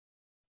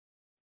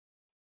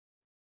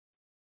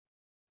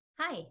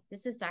Hi,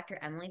 this is Dr.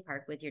 Emily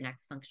Park with your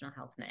next Functional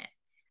Health Minute.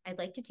 I'd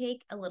like to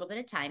take a little bit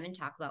of time and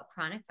talk about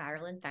chronic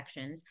viral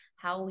infections,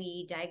 how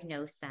we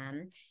diagnose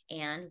them,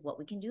 and what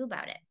we can do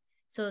about it.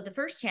 So, the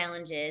first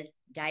challenge is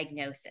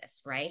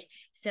diagnosis, right?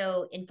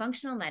 So, in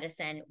functional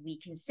medicine,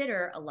 we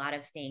consider a lot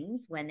of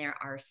things when there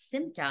are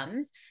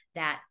symptoms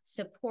that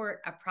support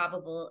a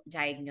probable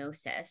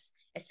diagnosis,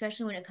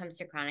 especially when it comes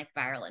to chronic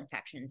viral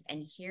infections.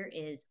 And here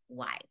is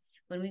why.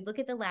 When we look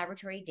at the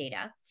laboratory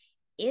data,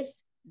 if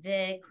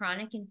the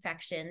chronic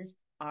infections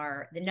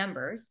are the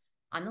numbers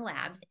on the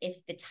labs, if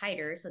the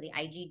titers, so the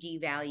IgG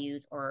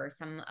values, or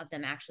some of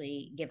them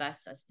actually give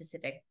us a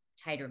specific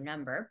titer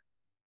number,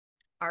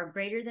 are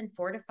greater than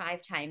 4 to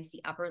 5 times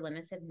the upper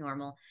limits of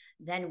normal,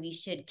 then we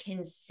should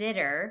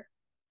consider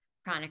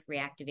chronic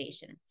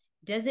reactivation.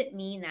 Does it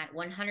mean that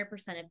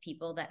 100% of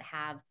people that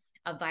have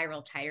a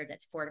viral titer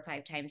that's 4 to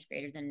 5 times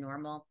greater than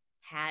normal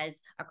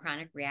has a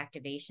chronic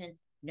reactivation?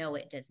 No,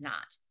 it does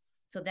not.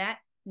 So that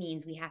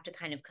means we have to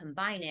kind of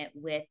combine it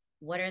with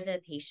what are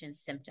the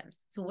patient's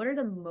symptoms. So what are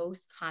the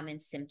most common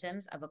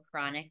symptoms of a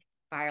chronic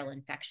viral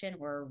infection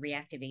or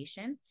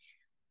reactivation?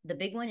 The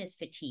big one is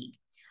fatigue.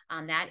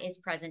 That is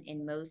present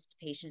in most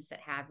patients that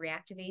have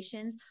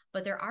reactivations,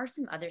 but there are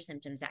some other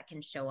symptoms that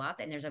can show up,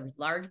 and there's a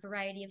large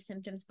variety of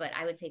symptoms, but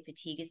I would say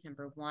fatigue is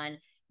number one.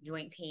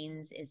 Joint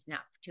pains is not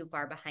too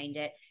far behind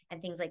it,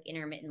 and things like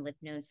intermittent lymph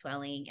node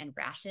swelling and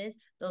rashes,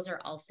 those are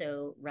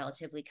also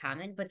relatively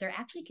common, but there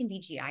actually can be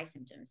GI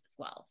symptoms as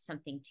well,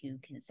 something to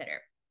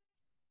consider.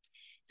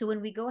 So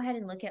when we go ahead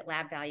and look at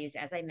lab values,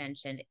 as I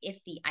mentioned, if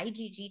the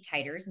IgG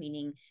titers,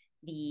 meaning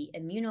the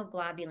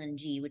immunoglobulin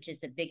G, which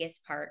is the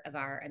biggest part of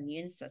our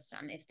immune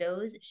system, if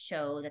those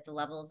show that the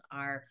levels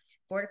are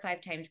 4 to 5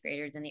 times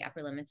greater than the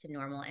upper limits of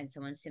normal and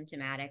someone's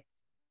symptomatic,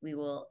 we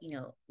will,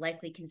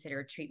 likely consider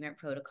a treatment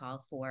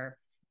protocol for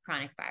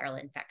chronic viral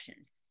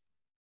infections.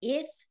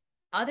 If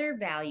other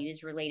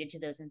values related to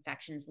those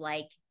infections,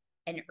 like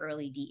an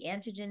early D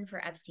antigen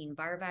for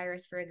Epstein-Barr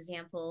virus, for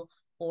example,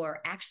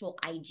 or actual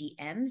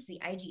IgMs,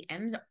 the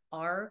IgMs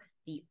are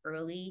the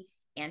early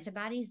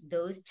antibodies.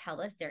 Those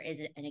tell us there is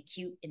an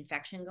acute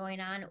infection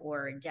going on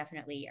or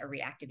definitely a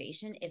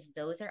reactivation. If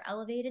those are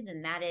elevated,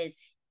 then that is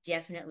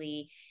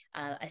definitely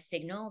a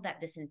signal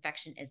that this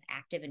infection is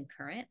active and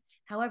current.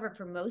 However,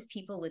 for most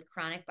people with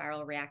chronic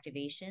viral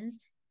reactivations,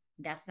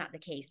 that's not the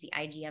case. The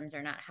IgMs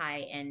are not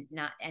high, and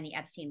the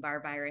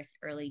Epstein-Barr virus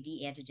early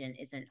D antigen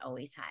isn't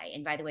always high.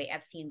 And by the way,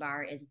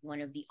 Epstein-Barr is one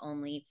of the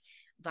only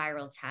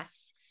viral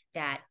tests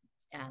that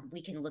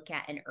we can look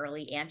at an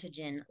early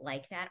antigen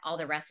like that. All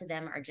the rest of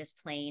them are just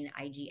plain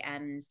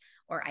IgMs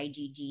or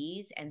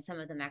IgGs, and some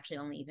of them actually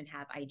only even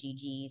have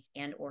IgGs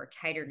and or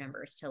titer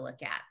numbers to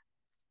look at.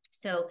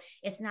 So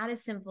it's not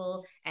as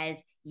simple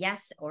as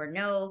yes or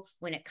no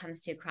when it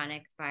comes to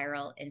chronic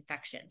viral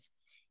infections.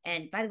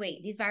 And by the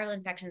way, these viral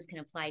infections can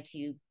apply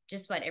to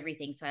just about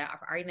everything. So I've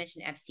already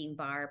mentioned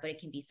Epstein-Barr, but it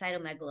can be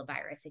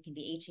cytomegalovirus, it can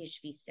be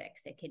HHV6,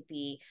 it could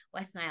be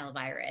West Nile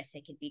virus,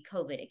 it could be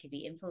COVID, it could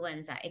be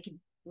influenza, it could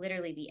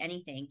literally be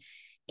anything.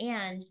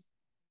 And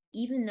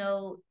even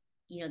though,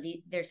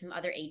 there's some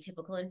other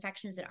atypical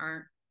infections that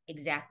aren't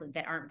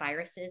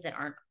viruses, that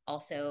aren't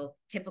also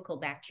typical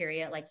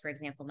bacteria, like for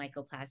example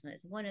mycoplasma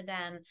is one of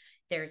them.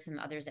 There's some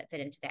others that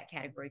fit into that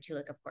category too,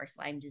 like of course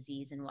Lyme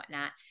disease and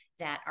whatnot,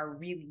 that are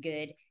really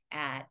good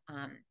at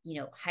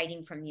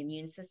hiding from the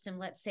immune system,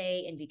 let's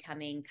say, and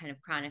becoming kind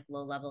of chronic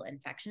low-level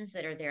infections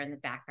that are there in the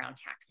background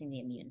taxing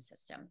the immune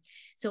system.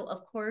 So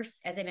of course,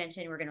 as I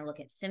mentioned, we're going to look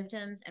at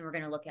symptoms and we're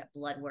going to look at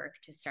blood work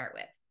to start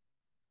with.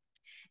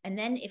 And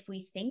then if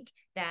we think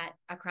that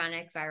a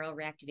chronic viral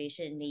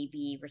reactivation may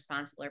be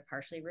responsible or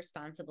partially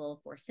responsible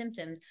for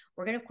symptoms,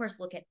 we're going to, of course,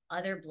 look at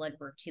other blood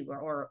work too,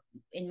 or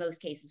in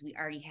most cases, we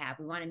already have.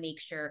 We want to make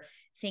sure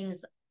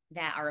things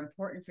that are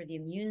important for the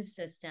immune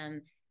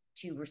system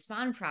to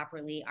respond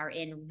properly are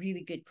in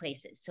really good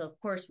places. So, of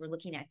course, we're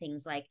looking at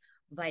things like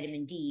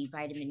vitamin D,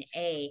 vitamin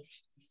A,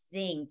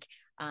 zinc,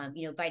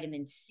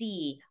 vitamin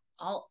C,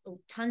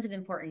 tons of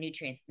important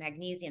nutrients,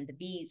 magnesium, the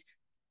Bs,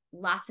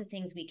 lots of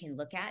things we can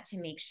look at to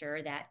make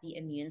sure that the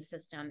immune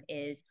system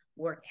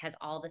has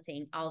all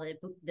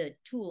the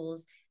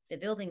tools, the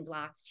building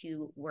blocks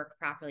to work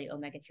properly.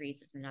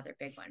 Omega-3s is another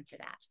big one for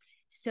that.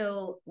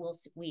 So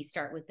we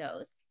start with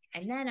those.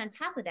 And then on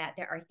top of that,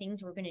 there are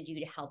things we're going to do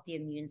to help the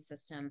immune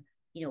system,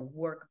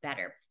 work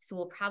better. So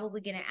we're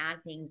probably going to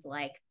add things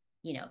like,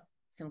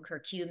 some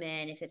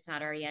curcumin, if it's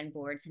not already on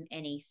board, some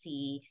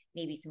NAC,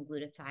 maybe some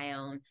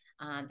glutathione.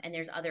 And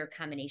there's other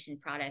combination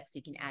products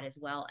we can add as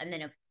well. And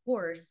then, of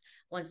course,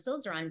 once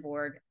those are on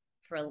board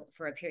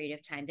for a period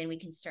of time, then we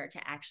can start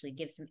to actually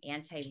give some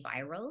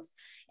antivirals.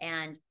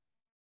 And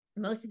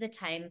most of the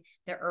time,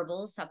 the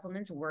herbal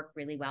supplements work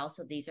really well.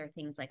 So these are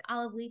things like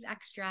olive leaf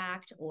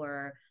extract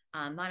or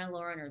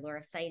monolaurin or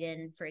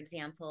lauricidin, for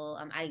example.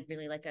 I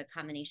really like a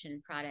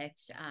combination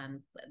product.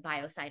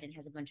 Biocidin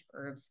has a bunch of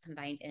herbs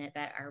combined in it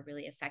that are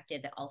really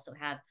effective, that also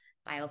have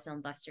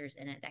biofilm busters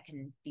in it that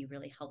can be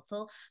really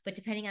helpful. But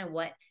depending on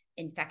what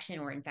infection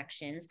or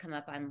infections come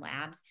up on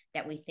labs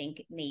that we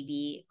think may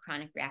be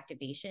chronic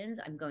reactivations,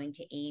 I'm going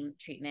to aim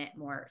treatment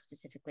more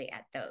specifically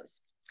at those.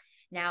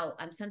 Now,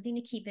 something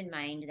to keep in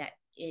mind that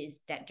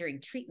is that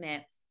during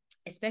treatment,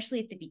 especially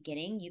at the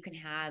beginning, you can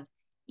have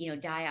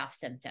die-off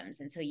symptoms,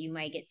 and so you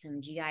might get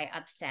some GI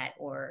upset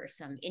or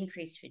some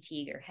increased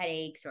fatigue or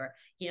headaches, or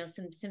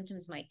some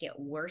symptoms might get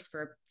worse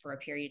for a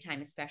period of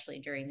time, especially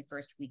during the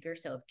first week or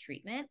so of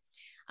treatment.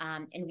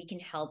 And we can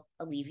help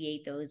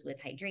alleviate those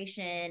with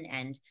hydration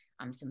and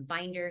some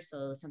binders.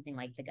 So something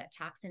like the gut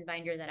toxin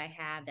binder that I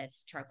have,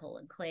 that's charcoal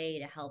and clay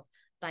to help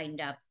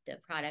bind up the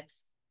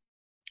products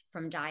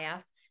from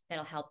die-off.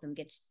 That'll help them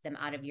get them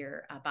out of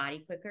your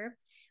body quicker.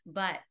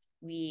 But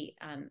we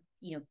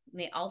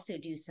may also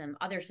do some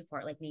other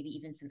support, like maybe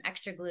even some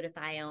extra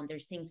glutathione.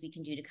 There's things we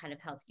can do to kind of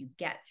help you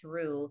get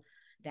through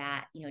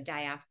that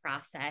die-off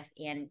process.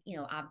 And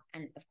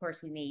and of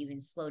course we may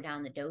even slow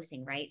down the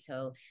dosing, right?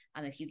 So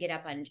if you get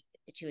up on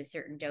to a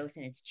certain dose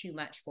and it's too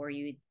much for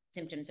you,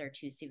 symptoms are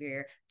too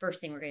severe, first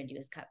thing we're going to do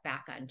is cut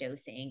back on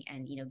dosing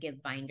and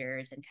give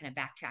binders and kind of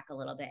backtrack a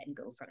little bit and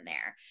go from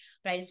there.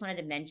 But I just wanted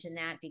to mention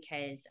that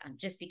because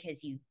just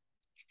because you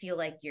feel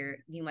like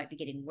you might be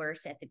getting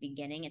worse at the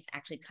beginning, it's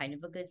actually kind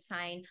of a good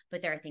sign,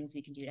 but there are things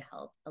we can do to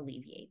help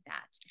alleviate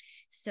that.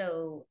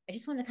 So I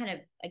just want to kind of,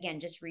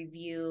 again, just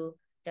review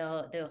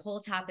the whole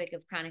topic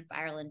of chronic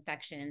viral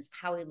infections,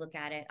 how we look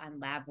at it on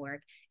lab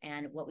work,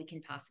 and what we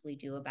can possibly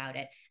do about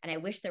it. And I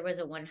wish there was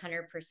a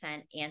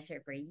 100%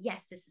 answer for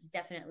yes, this is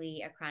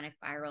definitely a chronic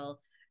viral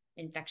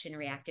infection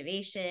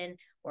reactivation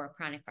or a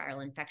chronic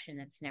viral infection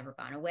that's never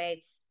gone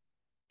away.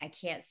 I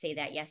can't say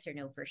that yes or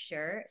no for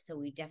sure. So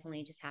we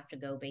definitely just have to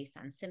go based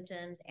on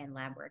symptoms and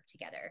lab work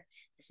together.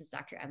 This is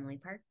Dr. Emily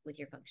Park with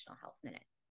your Functional Health Minute.